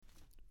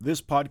This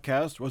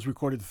podcast was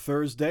recorded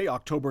Thursday,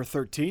 October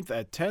 13th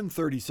at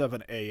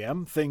 10:37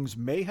 a.m. Things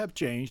may have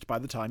changed by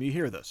the time you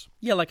hear this.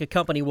 Yeah, like a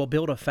company will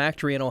build a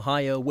factory in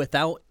Ohio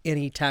without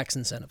any tax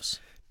incentives.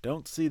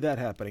 Don't see that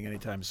happening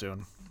anytime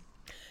soon.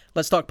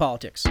 Let's talk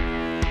politics.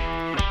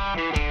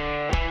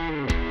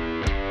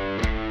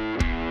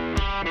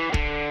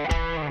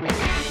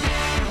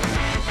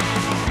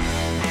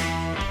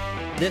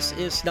 This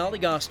is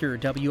Snollygoster,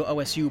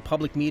 WOSU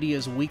Public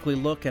Media's weekly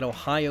look at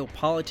Ohio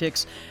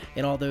politics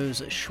and all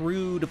those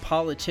shrewd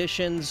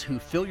politicians who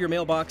fill your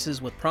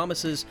mailboxes with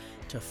promises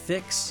to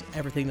fix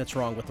everything that's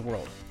wrong with the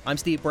world. I'm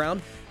Steve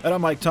Brown. And I'm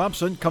Mike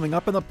Thompson. Coming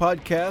up in the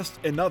podcast,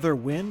 another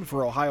win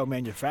for Ohio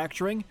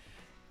manufacturing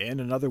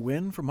and another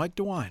win for Mike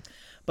DeWine.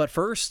 But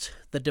first,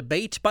 the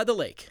debate by the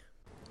lake.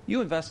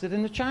 You invested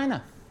into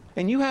China.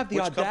 And you have the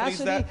Which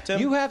audacity. that, Tim?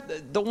 You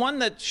have the one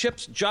that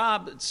ships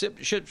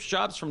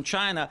jobs from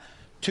China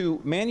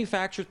to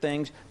manufacture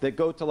things that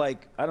go to,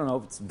 like, I don't know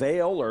if it's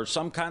Vail or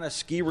some kind of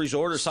ski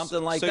resort or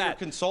something like so that. Your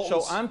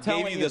consultants so I'm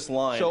telling gave you this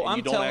line, and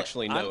you don't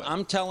actually know it.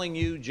 I'm telling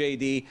you,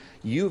 JD,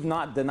 you've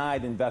not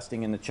denied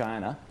investing into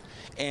China.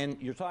 And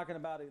you're talking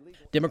about illegal.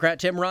 Democrat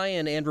Tim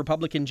Ryan and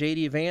Republican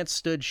J.D. Vance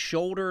stood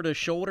shoulder to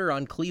shoulder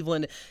on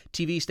Cleveland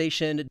TV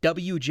station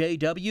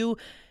WJW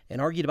and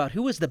argued about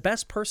who was the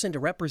best person to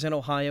represent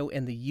Ohio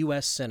in the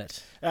U.S.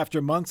 Senate.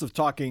 After months of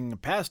talking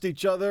past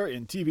each other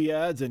in TV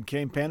ads and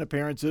campaign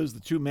appearances, the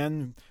two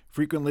men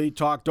frequently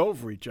talked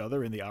over each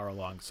other in the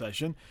hour-long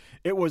session.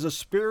 It was a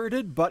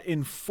spirited but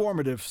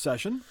informative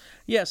session.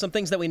 Yeah, some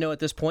things that we know at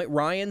this point.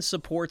 Ryan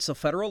supports a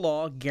federal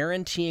law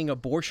guaranteeing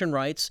abortion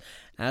rights,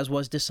 as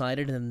was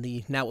decided in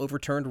the now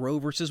overturned Roe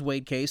v.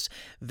 Wade case.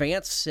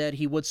 Vance said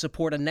he would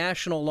support a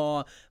national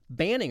law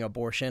banning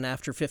abortion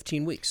after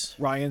 15 weeks.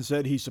 Ryan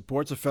said he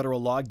supports a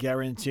federal law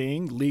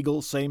guaranteeing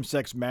legal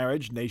same-sex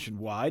marriage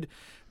nationwide.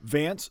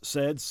 Vance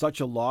said such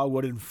a law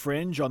would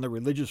infringe on the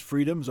religious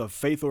freedoms of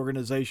faith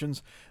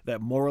organizations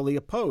that morally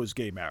oppose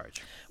gay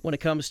marriage. When it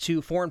comes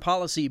to foreign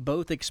policy,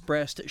 both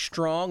expressed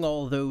strong,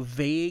 although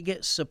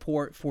vague,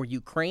 support for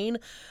Ukraine.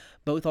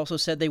 Both also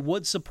said they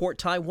would support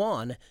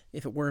Taiwan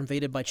if it were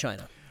invaded by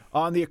China.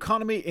 On the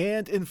economy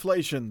and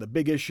inflation, the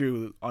big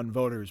issue on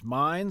voters'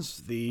 minds,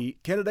 the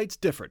candidates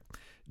differed.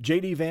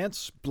 J.D.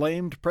 Vance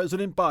blamed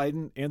President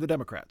Biden and the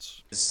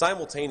Democrats.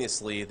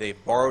 Simultaneously,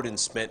 they've borrowed and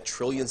spent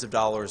trillions of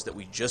dollars that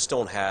we just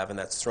don't have, and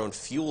that's thrown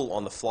fuel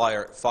on the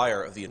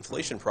fire of the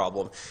inflation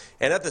problem.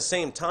 And at the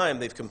same time,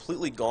 they've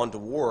completely gone to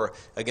war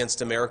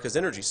against America's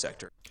energy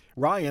sector.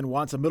 Ryan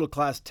wants a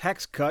middle-class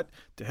tax cut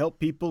to help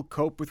people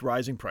cope with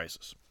rising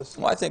prices.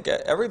 Well, I think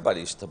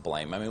everybody's to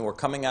blame. I mean, we're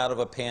coming out of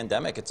a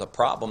pandemic. It's a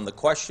problem. The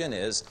question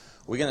is,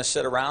 we're going to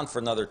sit around for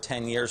another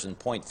 10 years and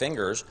point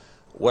fingers.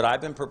 What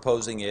I've been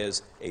proposing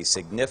is a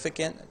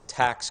significant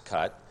tax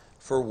cut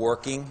for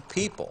working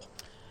people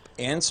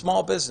and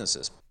small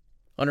businesses.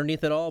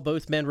 Underneath it all,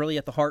 both men really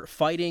at the heart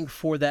fighting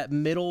for that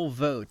middle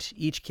vote.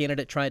 Each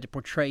candidate tried to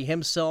portray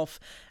himself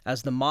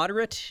as the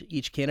moderate.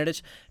 Each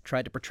candidate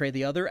tried to portray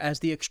the other as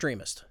the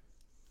extremist.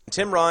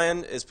 Tim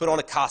Ryan is put on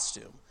a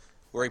costume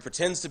where he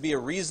pretends to be a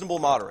reasonable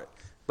moderate.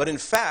 But in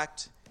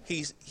fact,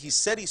 he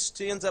said he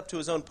stands up to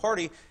his own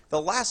party. The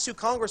last two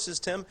Congresses,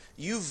 Tim,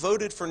 you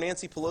voted for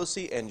Nancy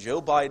Pelosi and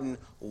Joe Biden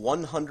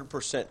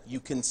 100%. You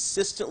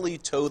consistently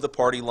toe the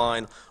party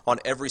line on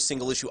every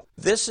single issue.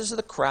 This is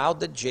the crowd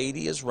that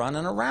JD is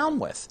running around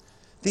with.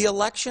 The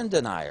election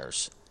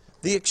deniers,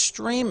 the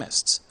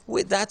extremists.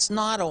 That's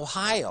not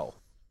Ohio.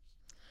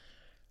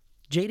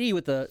 JD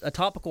with a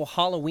topical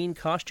Halloween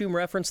costume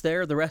reference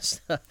there. The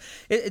rest,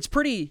 it's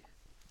pretty...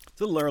 It's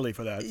a little early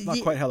for that. It's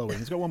not quite Halloween.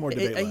 He's got one more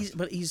debate left.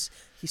 But he's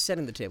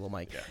setting the table,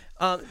 Mike.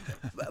 Yeah.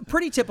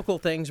 Pretty typical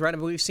things, right? I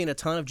mean, we've seen a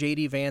ton of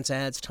J.D. Vance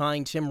ads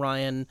tying Tim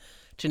Ryan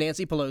to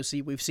Nancy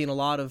Pelosi. We've seen a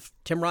lot of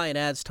Tim Ryan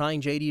ads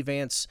tying J.D.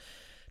 Vance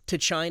to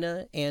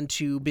China and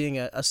to being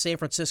a San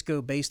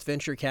Francisco-based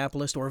venture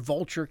capitalist or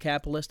vulture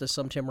capitalist, as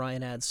some Tim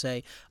Ryan ads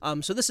say.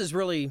 So this is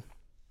really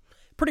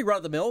pretty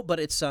run-of-the-mill, but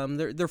it's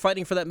they're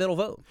fighting for that middle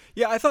vote.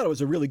 Yeah, I thought it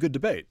was a really good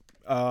debate.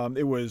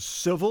 It was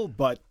civil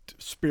but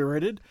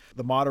spirited.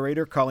 The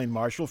moderator, Colleen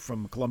Marshall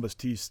from Columbus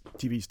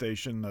TV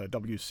station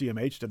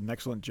WCMH, did an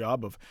excellent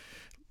job of,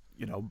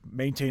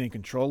 maintaining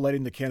control,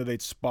 letting the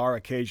candidates spar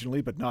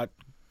occasionally, but not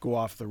go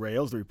off the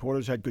rails. The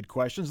reporters had good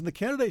questions, and the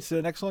candidates did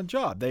an excellent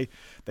job. They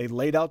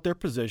laid out their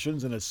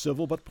positions in a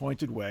civil but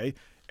pointed way,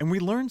 and we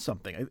learned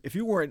something. If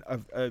you weren't,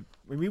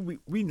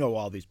 we know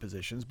all these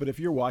positions, but if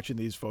you're watching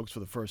these folks for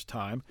the first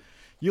time,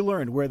 you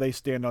learned where they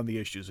stand on the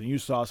issues, and you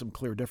saw some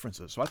clear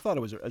differences. So I thought it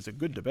was a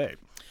good debate.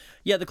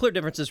 Yeah, the clear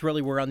differences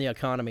really were on the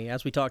economy,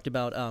 as we talked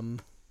about.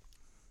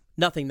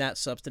 Nothing that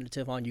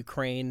substantive on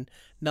Ukraine,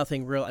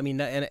 nothing real. I mean,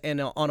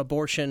 and on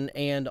abortion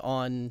and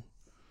on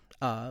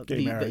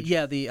gay marriage.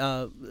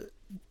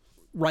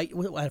 Right,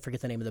 I forget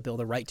the name of the bill,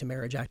 the Right to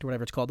Marriage Act or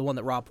whatever it's called, the one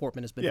that Rob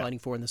Portman has been fighting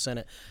for in the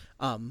Senate.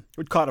 It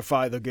would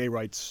codify the gay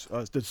rights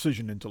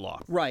decision into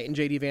law. Right, and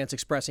J.D. Vance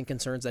expressing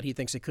concerns that he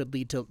thinks it could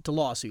lead to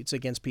lawsuits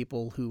against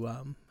people who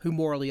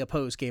morally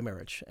oppose gay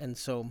marriage. And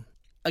so,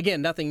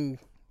 again, nothing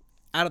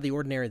out of the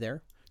ordinary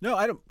there. No,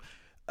 I don't.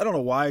 I don't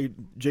know why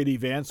J.D.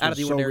 Vance was Out of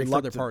the so ordinary for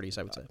reluctant. their parties,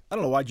 I would say. I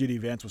don't know why J.D.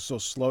 Vance was so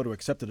slow to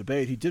accept the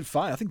debate. He did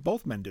fine. I think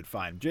both men did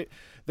fine.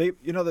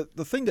 The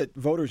thing that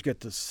voters get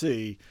to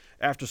see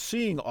after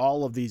seeing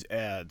all of these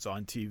ads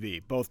on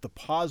TV, both the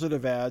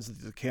positive ads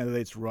that the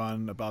candidates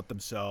run about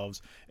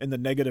themselves and the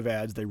negative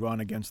ads they run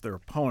against their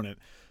opponent,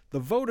 the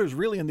voters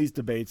really in these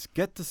debates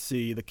get to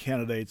see the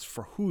candidates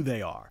for who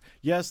they are.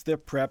 Yes, they're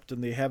prepped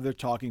and they have their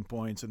talking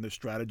points and their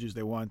strategies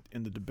they want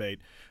in the debate,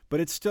 but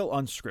it's still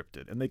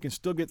unscripted and they can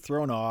still get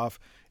thrown off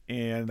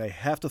and they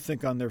have to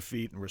think on their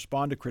feet and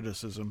respond to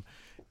criticism.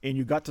 And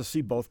you got to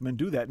see both men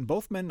do that. And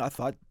both men, I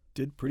thought,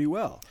 did pretty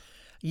well.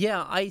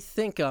 Yeah, I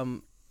think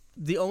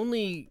the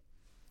only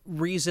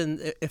reason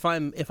if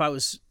I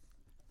was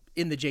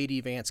in the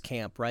J.D. Vance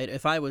camp, right?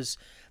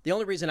 The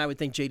only reason I would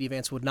think J.D.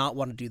 Vance would not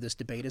want to do this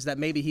debate is that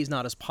maybe he's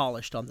not as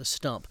polished on the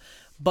stump.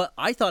 But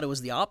I thought it was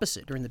the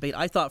opposite during the debate.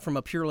 I thought from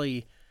a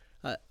purely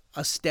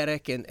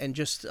aesthetic and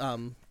just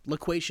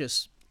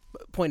loquacious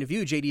point of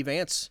view, J.D.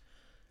 Vance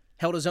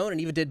held his own and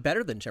even did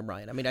better than Tim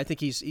Ryan. I mean, I think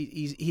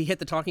he hit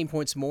the talking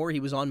points more. He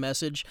was on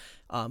message.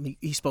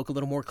 He spoke a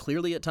little more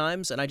clearly at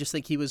times, and I just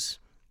think he was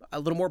a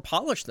little more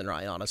polished than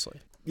Ryan, honestly.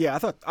 Yeah,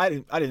 I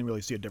didn't really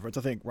see a difference.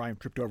 I think Ryan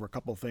tripped over a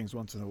couple of things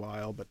once in a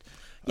while, but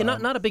yeah,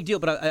 not a big deal.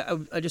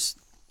 But I just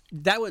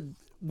that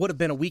would have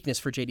been a weakness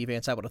for J.D.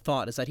 Vance. I would have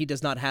thought is that he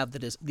does not have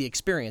the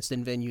experience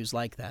in venues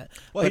like that.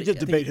 Well, but he did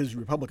debate his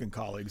Republican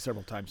colleagues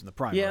several times in the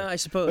primary. Yeah, I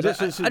suppose. But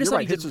you're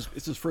right. Did,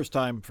 it's his first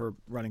time for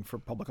running for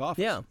public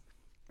office. Yeah.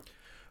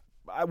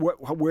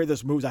 Where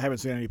this moves, I haven't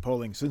seen any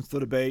polling since the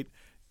debate.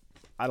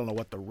 I don't know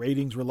what the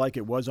ratings were like.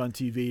 It was on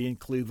TV in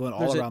Cleveland,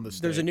 around the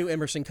state. There's a new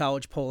Emerson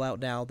College poll out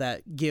now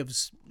that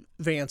gives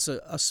Vance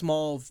a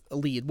small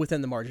lead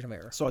within the margin of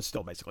error. So it's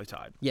still basically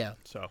tied. Yeah.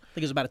 So I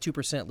think it's about a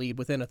 2% lead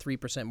within a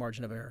 3%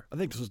 margin of error. I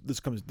think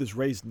this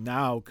race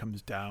now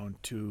comes down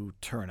to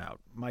turnout.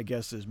 My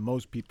guess is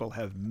most people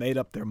have made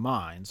up their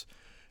minds.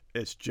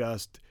 It's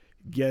just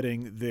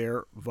getting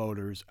their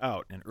voters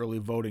out. And early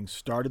voting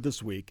started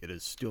this week. It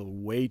is still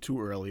way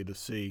too early to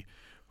see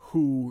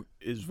who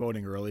is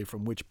voting early,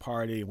 from which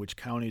party and which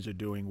counties are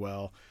doing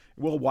well.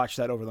 We'll watch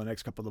that over the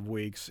next couple of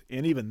weeks,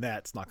 and even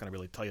that's not going to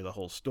really tell you the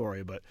whole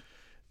story, but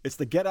it's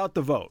the get out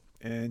the vote.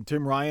 And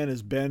Tim Ryan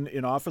has been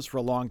in office for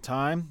a long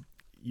time.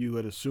 You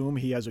would assume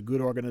he has a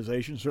good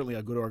organization, certainly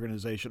a good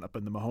organization up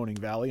in the Mahoning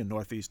Valley in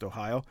Northeast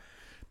Ohio,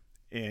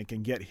 and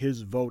can get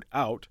his vote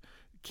out.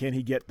 Can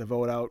he get the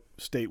vote out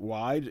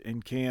statewide?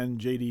 And can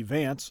J.D.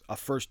 Vance, a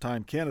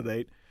first-time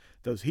candidate,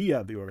 does he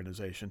have the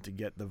organization to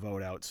get the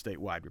vote out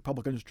statewide?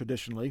 Republicans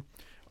traditionally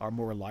are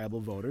more reliable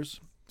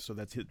voters, so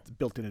that's a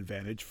built-in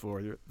advantage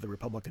for the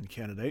Republican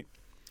candidate.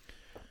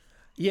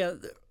 Yeah,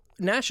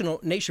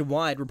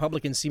 nationwide,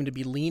 Republicans seem to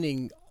be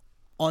leaning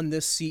on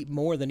this seat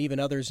more than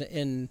even others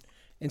in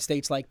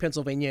states like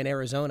Pennsylvania and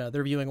Arizona.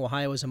 They're viewing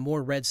Ohio as a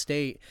more red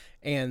state,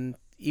 and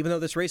even though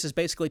this race is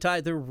basically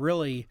tied, they're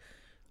really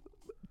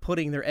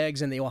putting their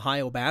eggs in the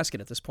Ohio basket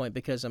at this point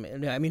because, I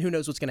mean, who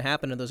knows what's going to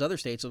happen in those other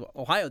states.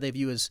 Ohio they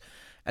view as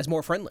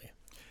more friendly.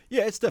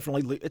 Yeah, it's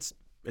definitely it's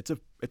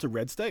a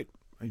red state.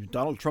 I mean,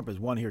 Donald Trump has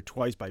won here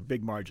twice by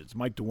big margins.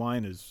 Mike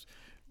DeWine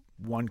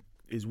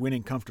is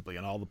winning comfortably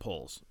in all the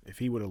polls. If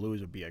he were to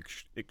lose, it would be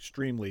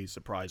extremely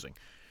surprising.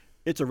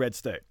 It's a red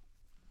state.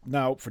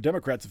 Now, for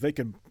Democrats, if they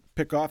can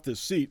pick off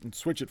this seat and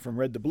switch it from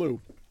red to blue,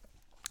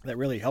 that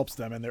really helps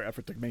them in their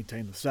effort to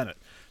maintain the Senate.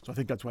 So I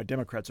think that's why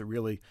Democrats are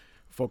really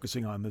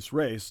focusing on this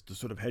race to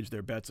sort of hedge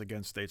their bets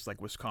against states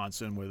like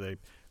Wisconsin, where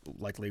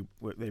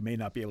they may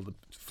not be able to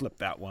flip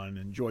that one,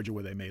 and Georgia,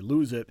 where they may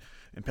lose it,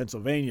 and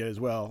Pennsylvania as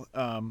well.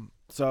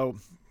 So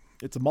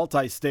it's a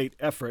multi-state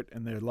effort,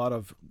 and there are a lot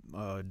of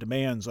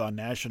demands on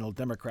national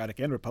Democratic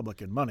and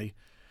Republican money.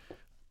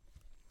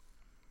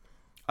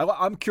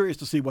 I'm curious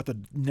to see what the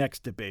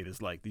next debate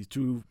is like. These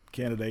two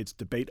candidates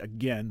debate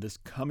again this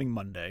coming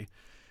Monday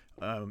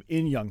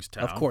in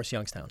Youngstown. Of course,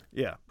 Youngstown.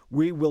 Yeah.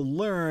 We will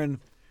learn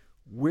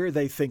where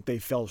they think they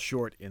fell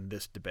short in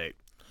this debate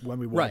when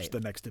we watch the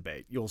next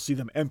debate. You'll see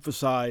them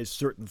emphasize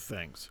certain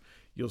things.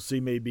 You'll see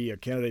maybe a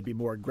candidate be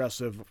more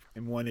aggressive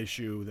in one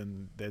issue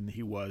than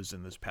he was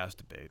in this past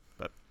debate.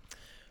 But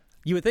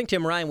you would think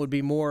Tim Ryan would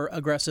be more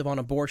aggressive on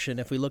abortion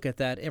if we look at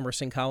that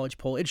Emerson College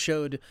poll. It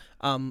showed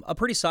a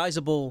pretty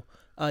sizable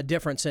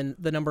difference in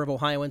the number of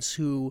Ohioans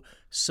who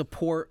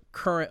support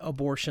current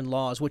abortion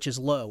laws, which is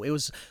low. It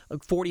was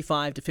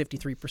 45 to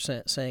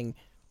 53% saying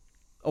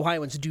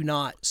Ohioans do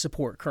not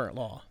support current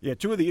law. Yeah,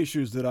 two of the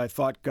issues that I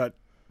thought got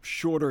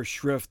shorter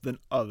shrift than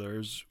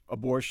others: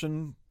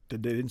 abortion, they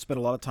didn't spend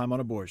a lot of time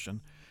on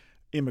abortion;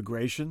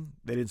 immigration,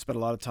 they didn't spend a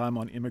lot of time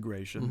on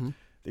immigration. Mm-hmm.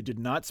 They did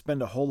not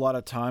spend a whole lot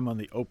of time on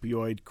the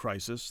opioid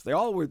crisis. They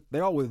all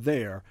were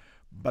there,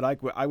 but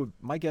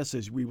my guess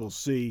is we will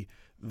see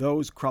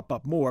those crop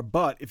up more.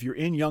 But if you're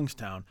in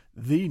Youngstown,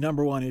 the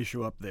number one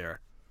issue up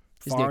there,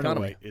 far and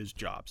away, is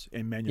jobs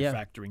and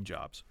manufacturing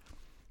jobs.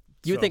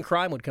 You would think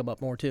crime would come up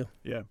more too.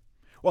 Yeah.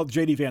 Well,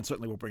 J.D. Vance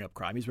certainly will bring up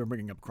crime. He's been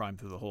bringing up crime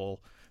through the whole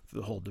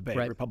debate.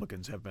 Right.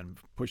 Republicans have been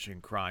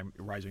pushing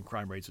rising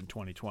crime rates in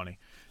 2020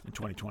 and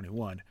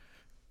 2021.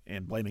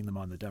 and blaming them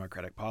on the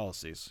Democratic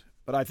policies.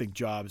 But I think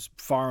jobs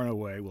far and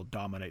away will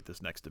dominate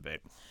this next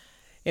debate.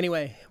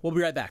 Anyway, we'll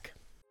be right back.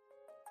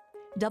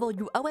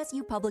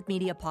 WOSU Public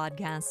Media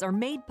podcasts are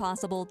made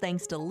possible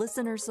thanks to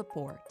listener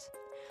support.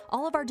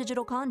 All of our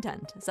digital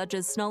content, such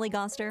as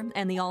Snollygoster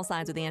and the All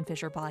Sides of the Ann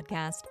Fisher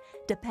podcast,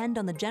 depend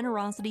on the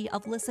generosity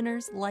of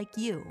listeners like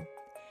you.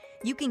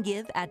 You can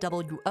give at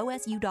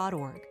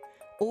WOSU.org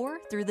or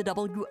through the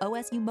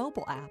WOSU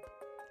mobile app.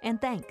 And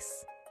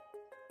thanks.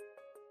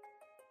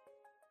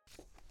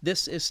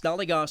 This is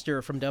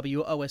Snollygoster from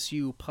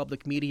WOSU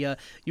Public Media.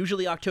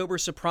 Usually October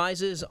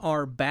surprises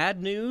are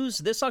bad news.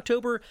 This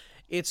October,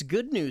 it's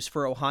good news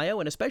for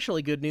Ohio, and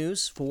especially good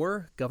news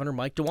for Governor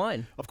Mike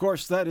DeWine. Of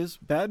course, that is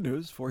bad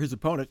news for his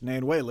opponent,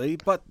 Nan Whaley,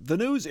 but the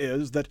news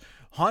is that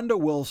Honda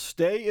will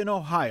stay in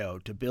Ohio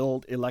to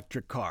build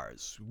electric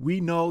cars. We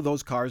know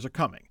those cars are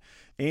coming,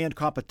 and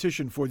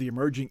competition for the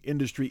emerging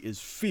industry is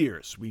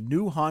fierce. We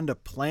knew Honda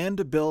planned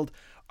to build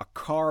a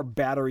car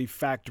battery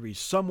factory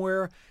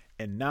somewhere,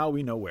 and now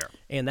we know where.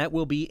 And that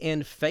will be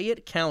in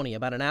Fayette County,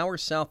 about an hour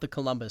south of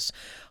Columbus.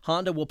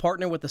 Honda will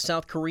partner with the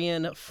South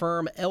Korean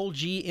firm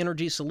LG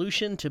Energy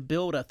Solution to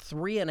build a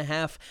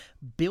 $3.5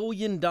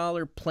 billion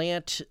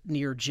plant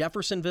near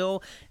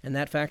Jeffersonville, and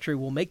that factory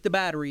will make the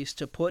batteries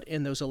to put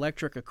in those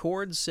electric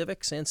Accords,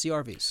 Civics, and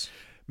CR-Vs.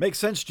 Makes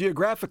sense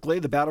geographically.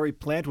 The battery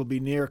plant will be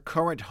near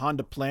current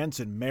Honda plants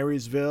in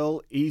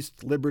Marysville,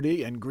 East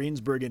Liberty, and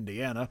Greensburg,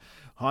 Indiana.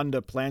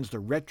 Honda plans to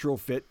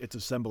retrofit its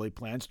assembly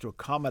plants to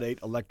accommodate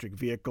electric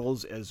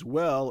vehicles as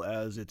well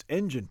as its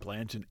engine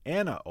plant in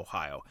Anna,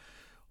 Ohio.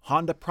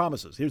 Honda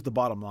promises, here's the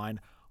bottom line,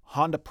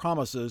 Honda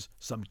promises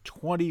some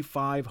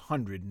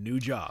 2,500 new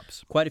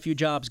jobs. Quite a few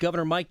jobs.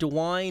 Governor Mike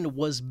DeWine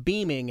was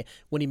beaming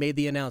when he made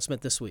the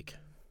announcement this week.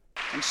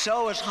 And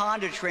so as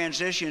Honda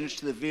transitions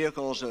to the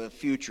vehicles of the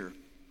future,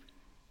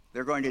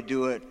 they're going to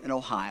do it in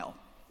Ohio,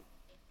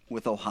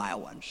 with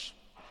Ohioans.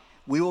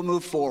 We will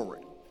move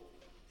forward,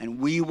 and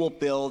we will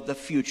build the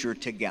future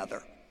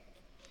together.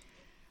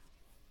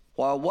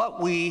 While what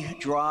we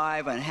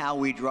drive and how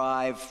we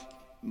drive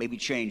may be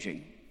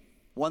changing,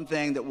 one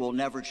thing that will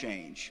never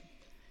change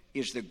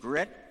is the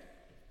grit,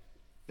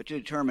 the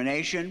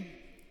determination,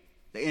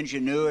 the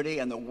ingenuity,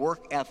 and the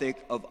work ethic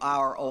of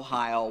our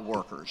Ohio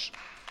workers.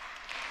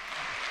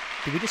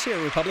 Did we just see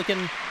a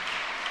Republican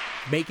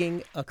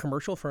making a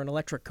commercial for an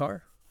electric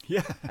car?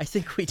 Yeah. I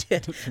think we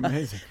did. It's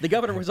amazing. The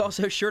governor was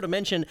also sure to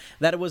mention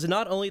that it was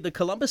not only the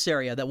Columbus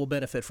area that will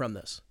benefit from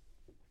this.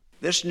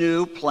 This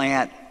new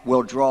plant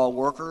will draw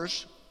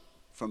workers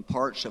from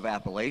parts of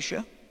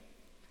Appalachia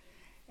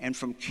and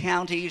from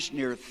counties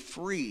near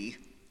three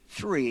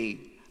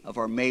of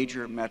our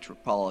major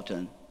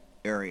metropolitan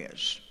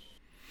areas.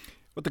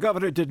 What the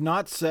governor did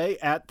not say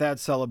at that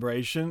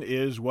celebration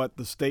is what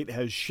the state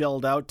has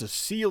shelled out to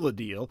seal the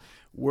deal.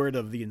 Word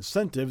of the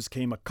incentives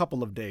came a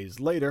couple of days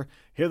later.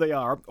 Here they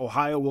are.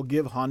 Ohio will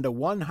give Honda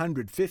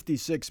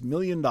 $156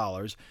 million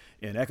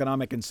in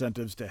economic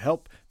incentives to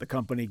help the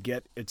company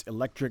get its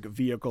electric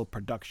vehicle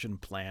production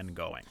plan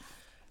going.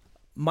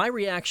 My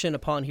reaction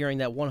upon hearing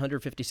that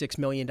 $156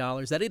 million,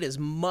 that it is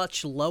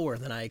much lower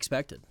than I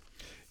expected.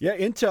 Yeah,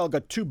 Intel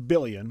got $2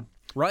 billion.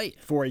 Right.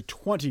 For a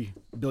 $20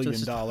 billion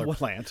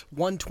plant.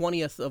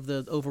 1/20th of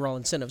the overall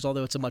incentives,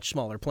 although it's a much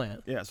smaller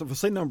plant. Yeah, so for the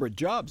same number of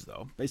jobs,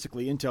 though,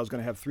 basically Intel's going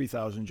to have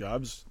 3,000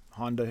 jobs,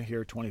 Honda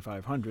here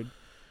 2,500.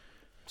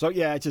 So,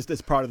 yeah,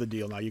 it's part of the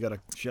deal now. You got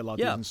to shell out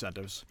these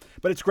incentives.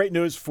 But it's great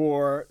news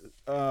for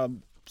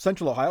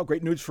Central Ohio,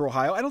 great news for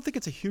Ohio. I don't think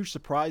it's a huge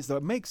surprise, though.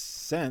 It makes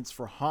sense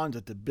for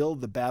Honda to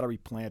build the battery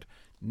plant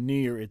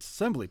near its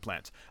assembly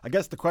plants. I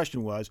guess the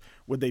question was,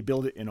 would they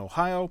build it in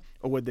Ohio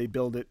or would they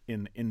build it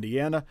in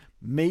Indiana?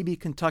 Maybe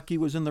Kentucky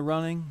was in the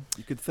running,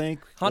 you could think.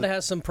 Honda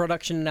has some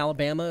production in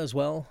Alabama as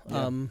well.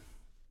 Yeah.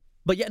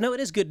 But yeah, no, it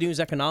is good news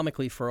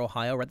economically for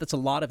Ohio, right? That's a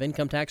lot of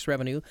income tax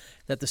revenue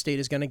that the state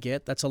is going to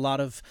get. That's a lot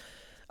of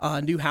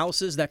new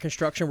houses that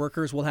construction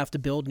workers will have to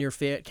build near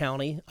Fayette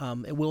County.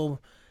 It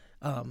will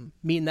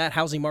mean that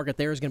housing market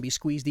there is going to be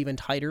squeezed even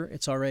tighter.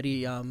 It's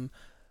already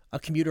a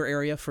commuter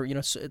area for,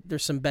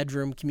 there's some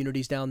bedroom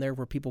communities down there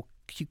where people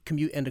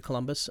commute into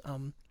Columbus.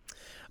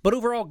 But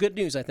overall, good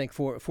news, I think,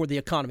 for the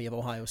economy of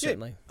Ohio,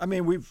 certainly. Yeah, I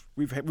mean,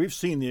 we've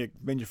seen the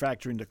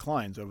manufacturing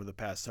declines over the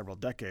past several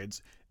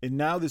decades, and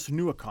now this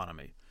new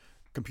economy,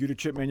 computer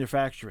chip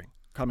manufacturing,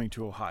 coming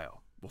to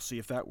Ohio. We'll see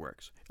if that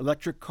works.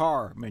 Electric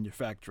car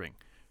manufacturing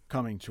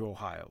coming to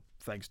Ohio,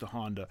 thanks to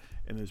Honda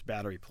and this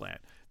battery plant.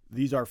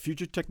 These are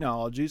future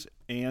technologies,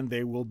 and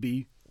they will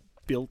be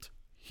built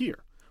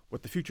here.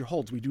 What the future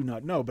holds, we do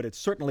not know, but it's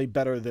certainly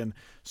better than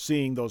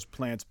seeing those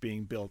plants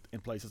being built in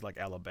places like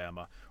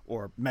Alabama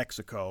or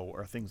Mexico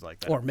or things like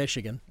that. Or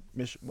Michigan.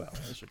 Michigan.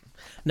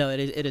 No, it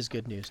is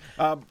good news.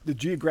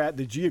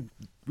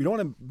 We don't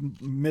want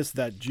to miss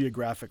that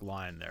geographic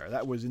line there.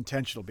 That was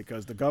intentional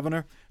because the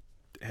governor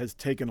has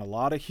taken a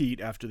lot of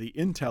heat after the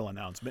Intel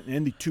announcement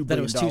and the $2 billion. That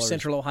it was too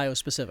Central Ohio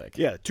specific.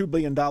 Yeah, $2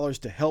 billion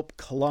to help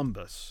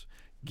Columbus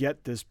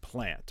get this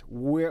plant.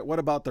 What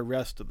about the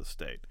rest of the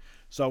state?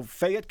 So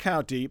Fayette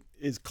County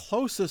is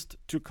closest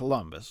to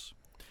Columbus,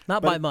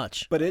 Not by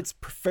much. But it's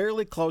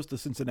fairly close to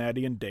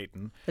Cincinnati and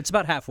Dayton. It's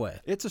about halfway.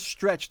 It's a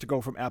stretch to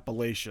go from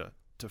Appalachia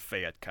to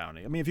Fayette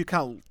County. I mean, if you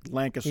count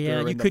Lancaster,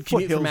 Yeah, you and could the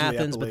commute foothills from of the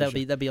Athens, but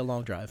Appalachia. that'd be a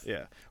long drive.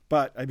 Yeah,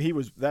 but I mean,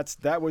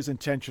 that was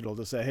intentional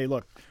to say, hey,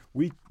 look,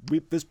 we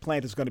this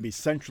plant is going to be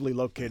centrally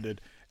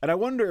located, and I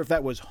wonder if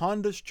that was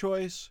Honda's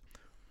choice,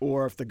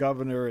 or if the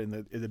governor and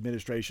the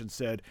administration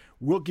said,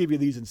 we'll give you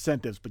these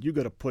incentives, but you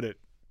got to put it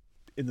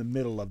in the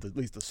middle of at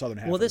least the southern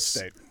half of the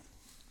state.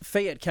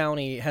 Fayette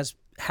County has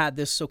had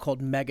this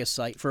so-called mega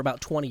site for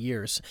about 20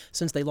 years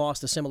since they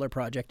lost a similar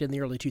project in the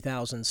early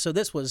 2000s. So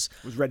this was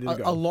ready to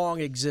go. A long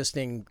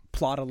existing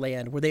plot of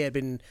land where they had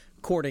been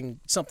courting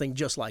something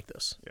just like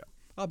this. Yeah,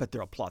 I bet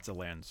there are plots of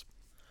lands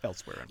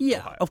elsewhere in Yeah,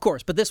 Ohio. of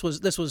course. But this was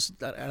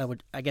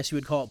I guess you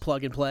would call it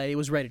plug and play. It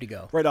was ready to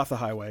go. Right off the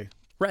highway.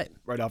 Right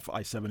off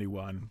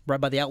I-71.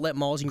 by the outlet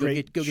malls. You can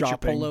Great go get your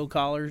shopping. polo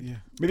collar. Yeah.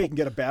 Maybe you can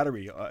get a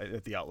battery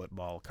at the outlet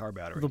mall, car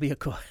battery.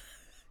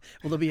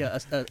 Will there be a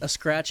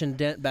scratch and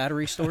dent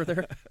battery store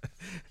there?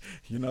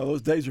 You know,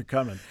 those days are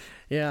coming.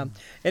 Yeah.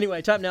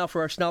 Anyway, time now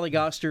for our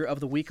Snollygoster of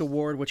the Week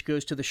award, which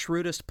goes to the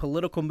shrewdest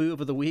political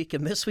move of the week.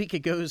 And this week it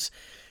goes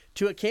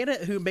to a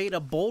candidate who made a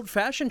bold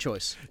fashion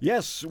choice.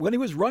 Yes, when he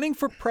was running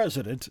for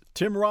president,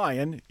 Tim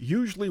Ryan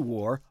usually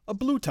wore a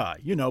blue tie.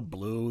 You know,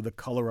 blue, the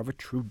color of a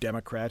true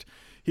Democrat.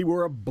 He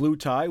wore a blue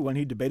tie when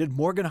he debated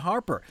Morgan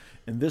Harper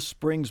in this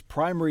spring's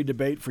primary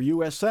debate for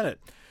U.S. Senate.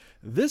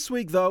 This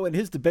week, though, in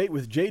his debate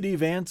with J.D.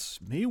 Vance,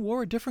 he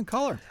wore a different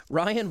color.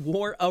 Ryan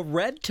wore a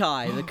red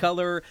tie, the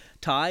color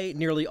tie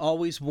nearly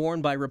always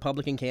worn by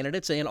Republican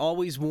candidates and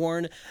always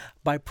worn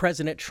by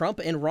President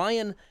Trump. And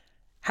Ryan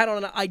had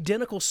on an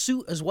identical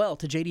suit as well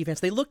to J.D.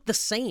 Vance. They looked the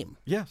same.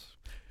 Yes.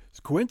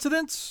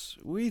 Coincidence?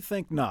 We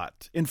think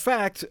not. In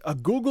fact, a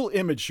Google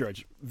image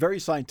search, very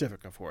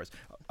scientific, of course,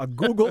 a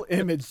Google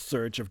image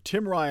search of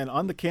Tim Ryan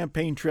on the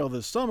campaign trail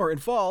this summer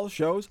and fall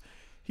shows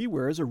he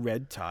wears a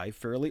red tie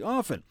fairly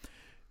often.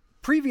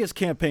 Previous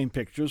campaign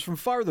pictures from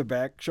farther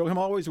back show him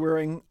always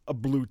wearing a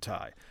blue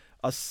tie,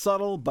 a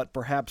subtle but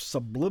perhaps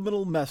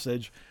subliminal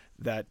message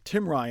that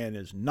Tim Ryan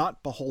is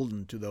not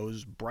beholden to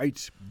those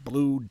bright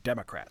blue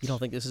Democrats. You don't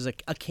think this is a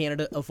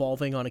candidate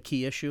evolving on a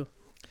key issue?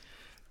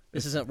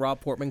 This isn't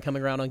Rob Portman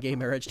coming around on gay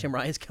marriage. Tim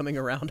Ryan's coming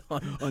around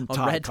on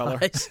tie red color.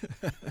 ties.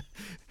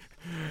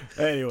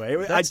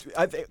 Anyway, I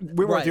think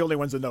we weren't the only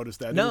ones that noticed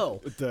that.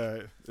 No.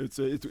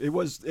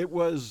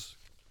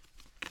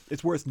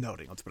 It's worth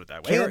noting, let's put it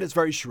that way. And it's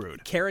very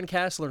shrewd. Karen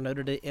Kassler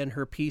noted it in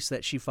her piece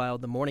that she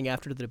filed the morning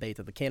after the debate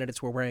that the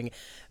candidates were wearing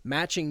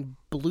matching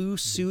blue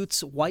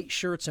suits, white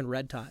shirts, and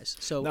red ties.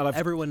 So Now,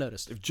 everyone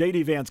noticed. If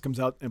J.D. Vance comes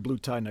out in blue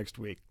tie next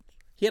week,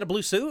 He had a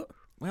blue suit?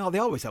 well, they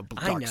always have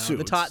dark I know.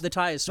 suits. The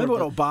tie is sort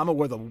Remember of when Obama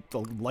wore the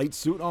light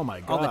suit? Oh, my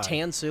God. the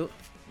tan suit.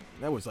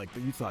 That was like,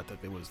 you thought that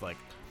it was like,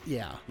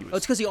 Yeah. was-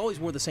 It's because he always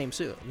wore the same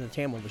suit. And the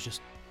tan one was just,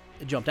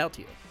 it jumped out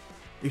to you.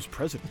 he was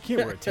president. You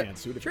can't wear a tan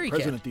suit if Sure you're you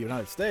president can. of the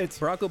United States.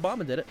 Barack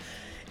Obama did it.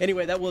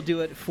 Anyway, that will do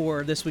it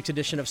for this week's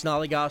edition of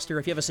Snollygoster.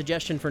 If you have a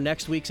suggestion for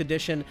next week's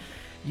edition,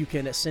 you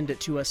can send it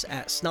to us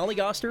at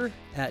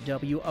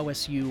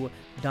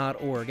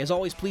snollygoster@wosu.org. As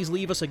always, please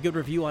leave us a good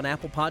review on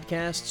Apple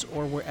Podcasts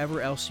or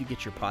wherever else you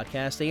get your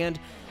podcast, and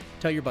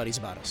tell your buddies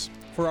about us.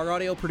 For our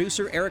audio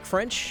producer, Eric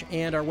French,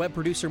 and our web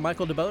producer,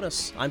 Michael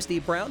DeBonis, I'm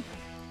Steve Brown.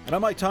 And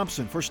I'm Mike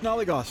Thompson for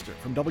Snollygoster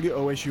from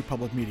WOSU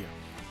Public Media.